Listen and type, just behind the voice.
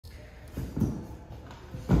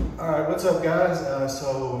All right, what's up, guys?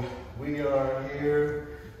 So we are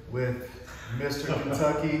here with Mr.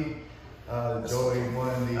 Kentucky. Joey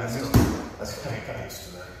won the He won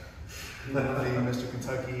the Mr.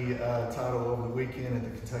 Kentucky title over the weekend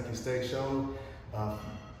at the Kentucky State Show.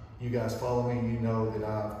 You guys follow me, you know that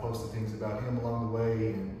I've posted things about him along the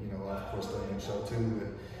way, and I've of course done the show too.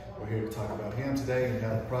 But we're here to talk about him today and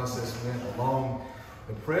how the process went along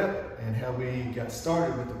the prep and how we got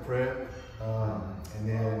started with the prep, and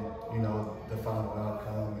then the final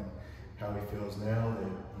outcome and how he feels now that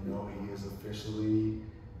he is officially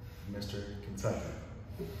Mr. Kentucky.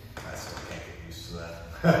 I still can't get used to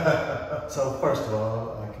that. So first of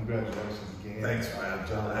all, congratulations again. Thanks, man.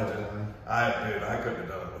 John. I couldn't have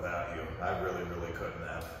done it without you. I really couldn't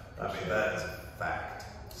have. I mean, that is a fact.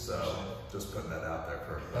 So just putting that out there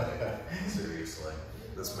for everybody. Seriously,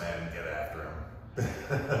 this man, get after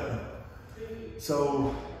him.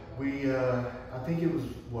 So we, I think it was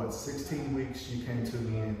what, 16 weeks you came to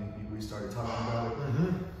me and we started talking about it.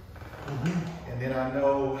 And then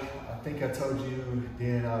I think I told you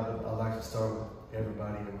then I like to start with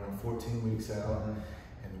everybody around 14 weeks out.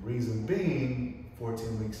 And the reason being,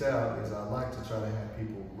 14 weeks out is I like to try to have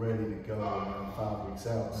people ready to go around 5 weeks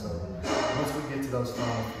out. So once we get to those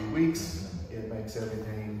final few weeks, it makes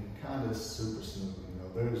everything kind of super smooth.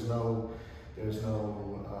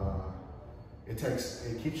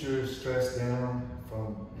 It keeps your stress down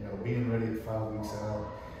from being ready at 5 weeks out.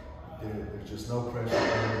 There's just no pressure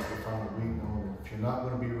going into the final week, knowing if you're not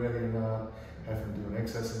going to be ready or not, having to do an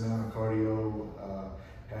excess amount of cardio,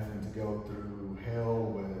 having to go through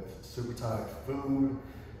hell with super tight food.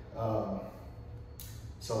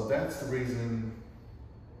 So that's the reason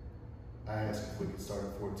I asked if we could start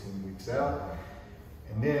at 14 weeks out.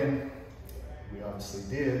 And then we obviously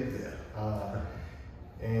did.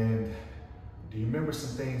 And do you remember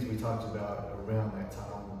some things we talked about around that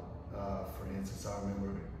time? For instance, I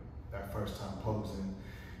remember that first time posing,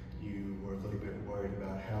 you were a little bit worried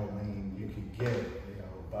about how lean you could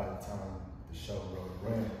get, by the time the show rolled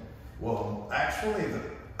around. Well, actually,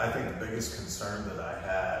 I think the biggest concern that I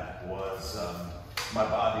had was my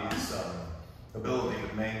body's ability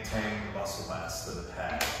to maintain the muscle mass that it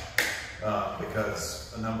had.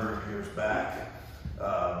 Because a number of years back,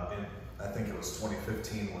 I think it was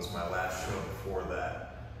 2015 was my last show before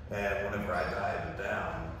that. And whenever I dieted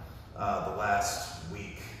down, the last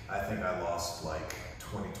week, I think I lost like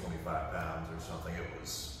 25 pounds or something. It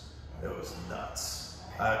was nuts.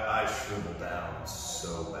 I shriveled down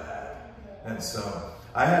so bad. And so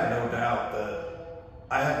I had no doubt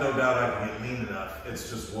I could get lean enough. It's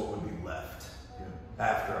just what would be left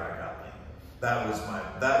after I got lean. That was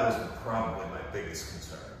probably my biggest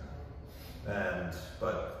concern.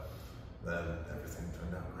 But then everything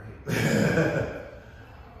turned out great.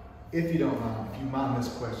 If you don't mind, if you mind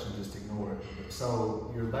this question, just ignore it.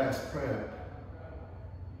 So your last prep,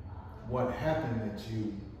 what happened that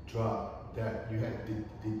you dropped that you had?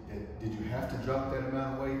 Did you have to drop that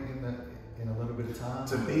amount of weight in a little bit of time?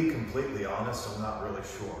 To be completely honest, I'm not really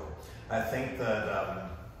sure. I think that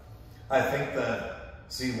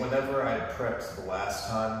see, whenever I prepped the last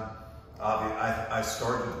time, I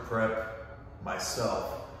started the prep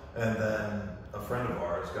myself, and then a friend of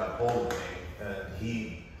ours got hold of me, and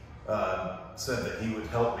he said that he would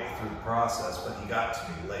help me through the process, but he got to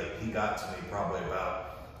me late. He got to me probably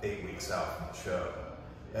about 8 weeks out from the show.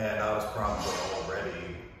 And I was probably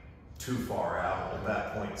already too far out at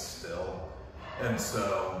that point still. And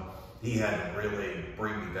so he had to really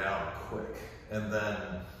bring me down quick. And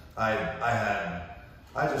then I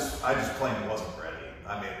just plain wasn't ready.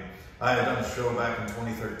 I mean, I had done a show back in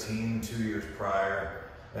 2013, 2 years prior,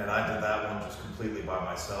 and I did that one just completely by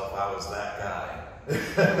myself. I was that guy.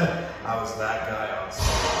 I was that guy on stage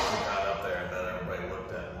who got up there, and then everybody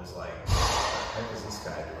looked at it and was like, what the heck is this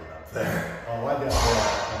guy doing up there? Oh, I got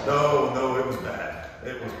that. No, it was bad.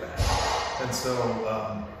 It was bad. And so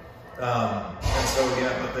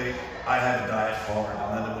yeah, but I had to diet hard,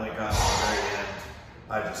 and then when it got to the very end,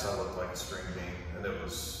 I looked like a string bean, and it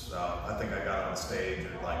was, I think I got on stage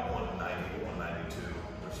at like 190, 192,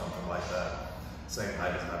 or something like that. Same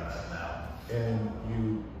height as I'm at now. And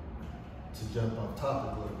to jump on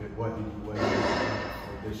topic a little bit, what did you weigh in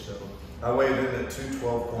for this show? I weighed in at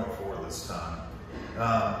 212.4 this time. I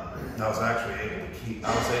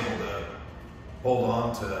was able to hold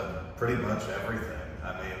on to pretty much everything.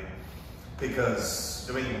 Because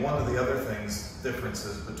one of the other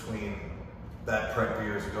differences between that prep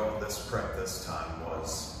years ago and this prep this time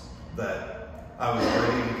was that I was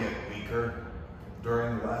ready to get weaker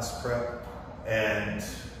during the last prep, and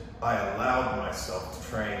I allowed myself to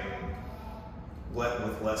train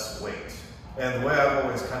with less weight And the way I've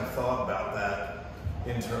always kind of thought about that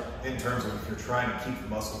in terms of if you're trying to keep the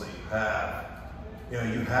muscle that you have, you know,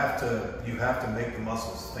 you have to make the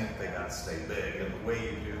muscles think they got to stay big, and the way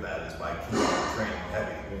you do that is by keeping the training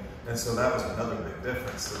heavy. And so that was another big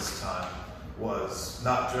difference this time, was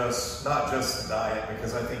not just the diet,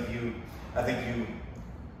 because I think you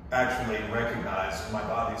actually recognized my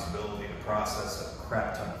body's ability to process a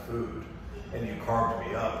crap ton of food, and you carved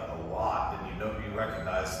me up a lot, and you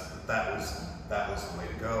recognized that was the way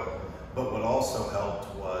to go. But what also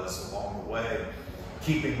helped was, along the way,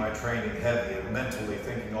 keeping my training heavy and mentally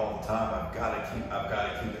thinking all the time, I've got to keep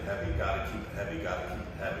it heavy, got to keep it heavy, got to keep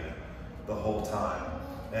it heavy the whole time.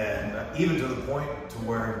 And even to the point to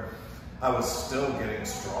where I was still getting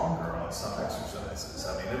stronger on some exercises.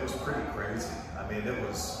 I mean, it was pretty crazy. I mean, it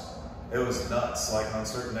was nuts. Like on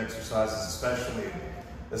certain exercises, especially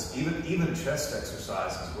even chest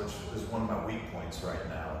exercises, which is one of my weak points right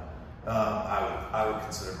now. I would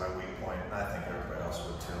consider my weak point, and I think everybody else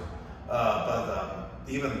would too. But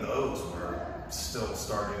even those were still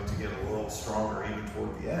starting to get a little stronger even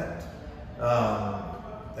toward the end.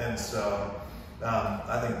 And so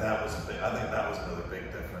I think that was another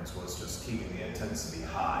big difference, was just keeping the intensity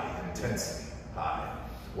high.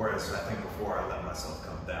 Whereas I think before I let myself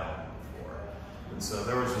come down before. And so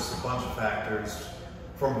there was just a bunch of factors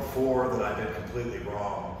from before that I did completely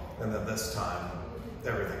wrong, and then this time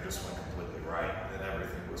everything just went completely right, and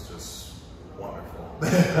everything was just wonderful.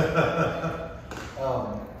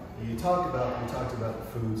 We talked about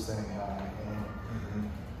the food staying high,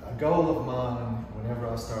 and a goal of mine whenever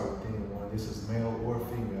I start with anyone, this is male or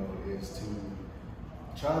female, is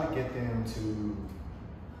to try to get them to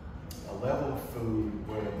a level of food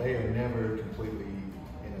where they are never completely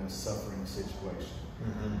in a suffering situation.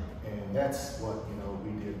 And that's what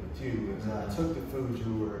we did with you. Is I took the food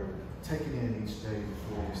you were taking in each day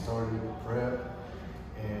before we started prep,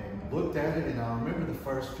 and looked at it, and I remember the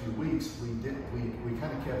first few weeks we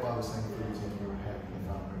kind of kept all the same foods and we were happy, if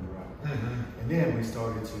I remember right. And then we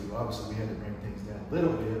started to, obviously we had to bring things down a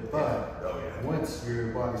little bit, but once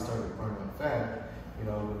your body started to burn up fat, we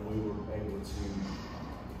were able to,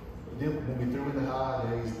 then when we threw in the high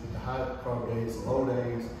days, the high carb days, the low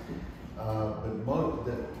days,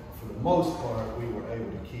 but for the most part, we were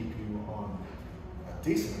able to keep you on a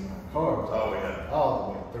decent amount of carbs. All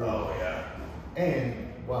the way through. And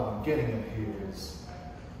what I'm getting at here is,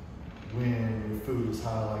 when your food is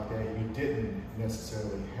high like that, you didn't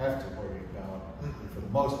necessarily have to worry about, for the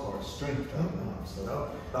most part, strength coming up. So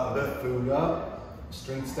the food up,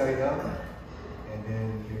 strength stayed up, and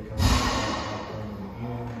then here comes the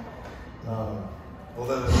end. Well,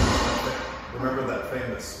 then remember that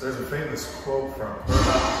there's a famous quote from, I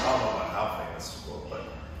don't know about how famous the quote, but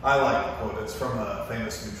I like the quote. It's from a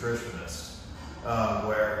famous nutritionist,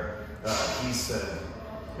 where he said,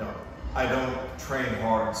 I don't train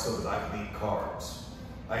hard so that I can eat carbs.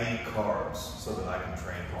 I eat carbs so that I can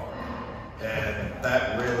train hard. And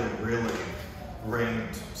that really, really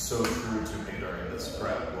reigned so true to me during this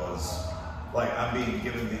prep, was like, I'm being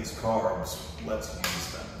given these carbs, let's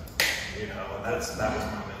use them. And that was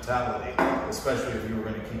my mentality, especially if you were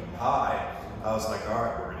going to keep them high. I was like, all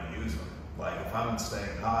right, we're going to use them. Like, if I'm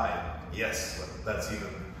staying high, yes, that's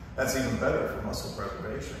even better for muscle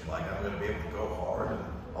preservation. Like, I'm going to be able to go hard, and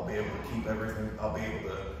I'll be able to keep everything. I'll be able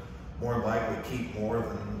to more likely keep more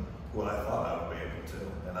than what I thought I would be able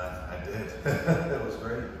to, and I did. It was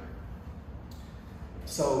great.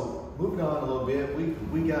 So moving on a little bit,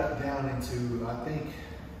 we got down into, I think,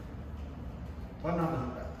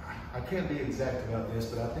 I can't be exact about this,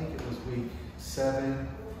 but I think it was week 7,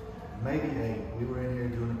 maybe 8. We were in here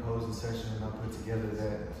doing a posing session, and I put together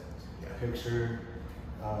that picture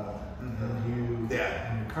of you in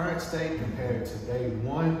your current state compared to day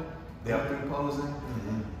 1 going through posing.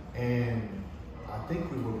 And I think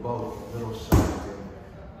we were both a little shocked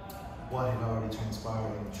at what had already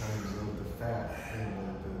transpired in terms of the fat and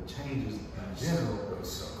the changes in general. It was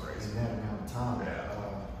so crazy in that amount of time.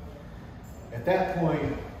 At that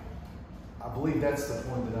point, I believe that's the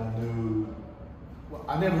point that I knew. Well,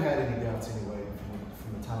 I never had any doubts anyway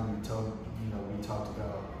from the time you told we talked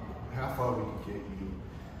about how far we could get you.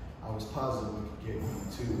 I was positive we could get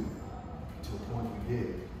you to the point we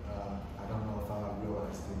did. I don't know if I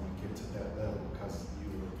realized that we get to that level because you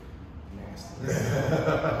were nasty.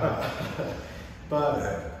 But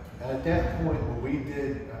at that point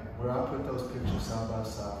where I put those pictures side by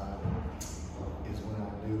side, is when I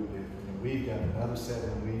knew that we've got another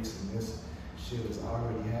 7 weeks, and this shit has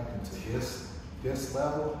already happened to this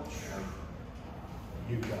level.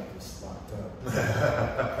 You've got this locked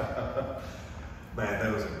up. Man,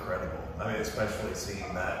 that was incredible. I mean, especially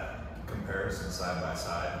seeing that comparison side by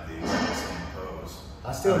side with the exact same pose.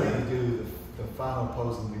 I still need to do the final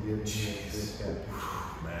posing we did in here.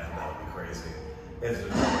 Man, that would be crazy.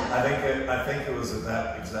 I think it was at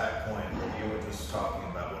that exact point that you were just talking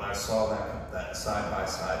about when I saw that side by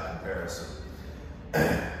side comparison.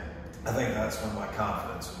 I think that's when my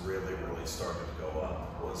confidence really, really started to go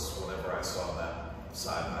up, was whenever I saw that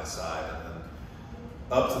side by side. And then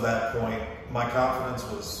up to that point, my confidence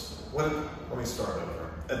was, let me start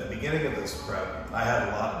over. At the beginning of this prep, I had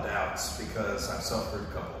a lot of doubts because I've suffered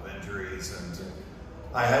a couple of injuries, and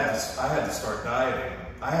I had to start dieting.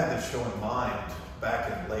 I had this show in mind back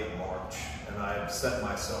in late March, and I had set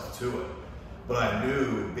myself to it. But I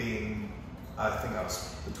knew I think I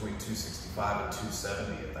was between 265 and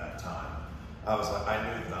 270 at that time. I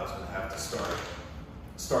knew that I was going to have to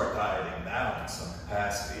start dieting now in some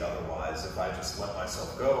capacity. Otherwise, if I just let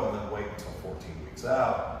myself go and then wait until 14 weeks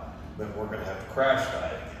out, then we're going to have to crash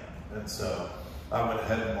diet again. And so I went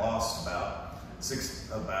ahead and lost about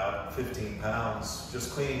 15 pounds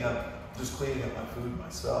just cleaning up my food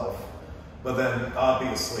myself. But then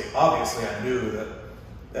obviously I knew that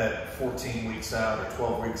at 14 weeks out or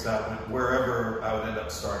 12 weeks out, wherever I would end up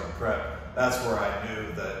starting prep, that's where I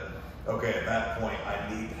knew that, okay, at that point I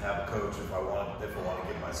need to have a coach if I want to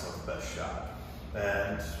give myself the best shot.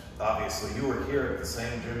 And obviously you were here at the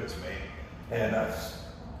same gym as me, and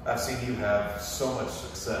I've seen you have so much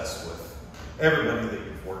success with everybody that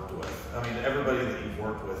you've worked with. I mean, everybody that you've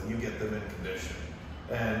worked with, you get them in condition.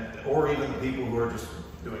 Or even the people who are just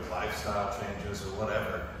doing lifestyle changes or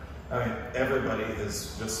whatever. I mean, everybody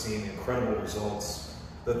has just seen incredible results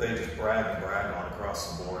that they just brag on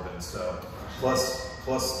across the board. And so,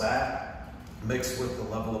 plus that, mixed with the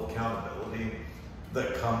level of accountability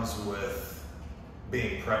that comes with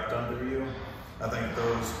being prepped under you, I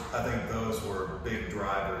think those were big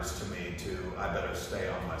drivers to me I better stay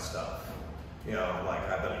on my stuff. You know, like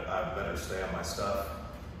I better stay on my stuff,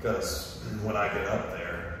 because when I get up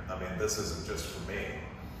there, I mean, this isn't just for me.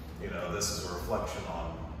 You know, this is a reflection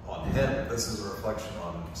on him. This is a reflection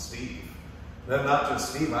on Steve. Then not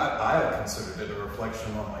just Steve, I considered it a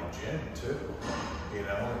reflection on my gym too. You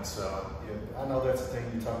know, and so yeah, I know that's the thing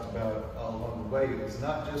you talked about all along the way. It's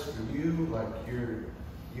not just for you. Like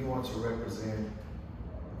you want to represent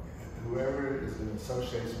whoever is in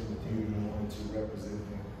association with you. You want to represent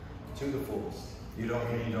them to the fullest. You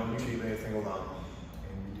don't achieve anything alone.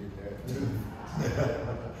 And you did that too.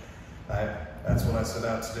 That's what I set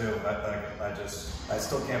out to do. I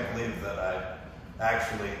still can't believe that I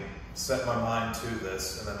actually set my mind to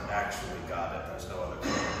this and then actually got it. There's no other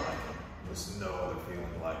feeling like it. There's no other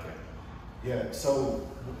feeling like it. Yeah, so,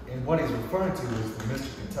 and what he's referring to is the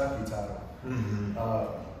Mr. Kentucky title. Mm-hmm.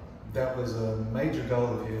 That was a major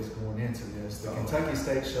goal of his going into this. The Kentucky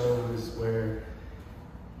State Show is where,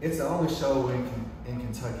 it's the only show in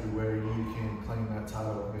Kentucky where you can claim that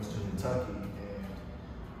title of Mr. Kentucky.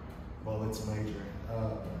 Well, it's major.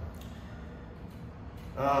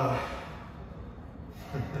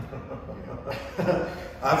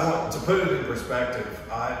 To put it in perspective,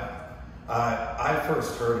 I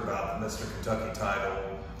first heard about the Mr. Kentucky title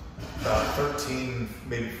about 13,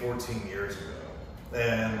 maybe 14 years ago.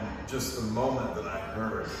 And just the moment that I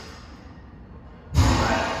heard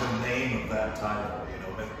the name of that title, you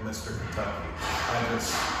know, Mr. Kentucky,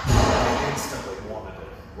 I instantly wanted it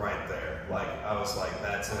right there. Like, I was like,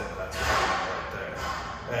 that's it, that's right there.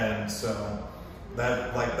 And so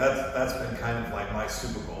that's been kind of like my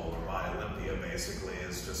Super Bowl or my Olympia, basically,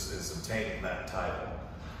 is obtaining that title.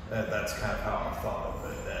 And that's kind of how I thought of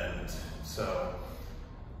it. And so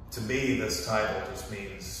to me, this title just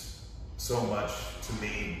means so much to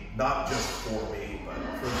me, not just for me, but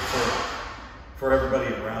for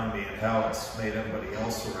everybody around me, and how it's made everybody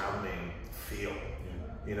else around me feel.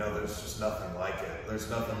 You know, there's just nothing like it. There's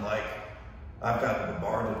nothing like, I've gotten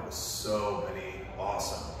bombarded with so many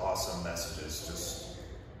awesome messages, just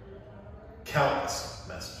countless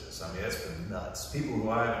messages. I mean, it's been nuts. People who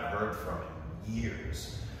I haven't heard from in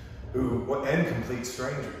years, and complete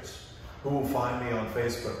strangers, who will find me on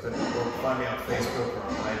Facebook, or on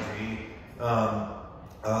IG.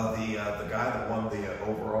 The guy that won the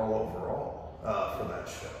overall for that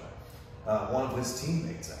show, one of his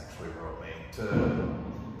teammates actually wrote me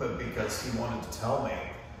but because he wanted to tell me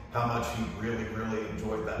how much he really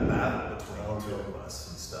enjoyed that battle between the two of us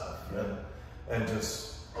and stuff. Yeah. And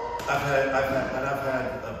just I've had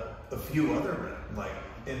a few other like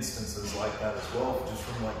instances like that as well, just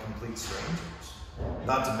from like complete strangers.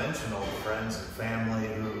 Not to mention all the friends and family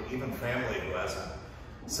who hasn't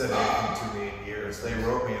said anything to me in years. They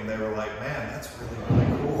wrote me and they were like, "Man, that's really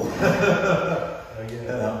cool."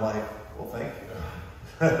 And I'm like, "Well, thank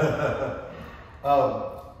you." We're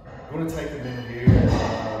going to take a minute here,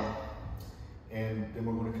 and then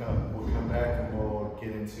we'll come back and we'll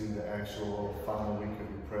get into the actual final week of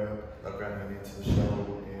your prep, Okay. and into the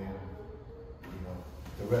show and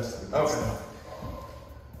the rest of the good stuff.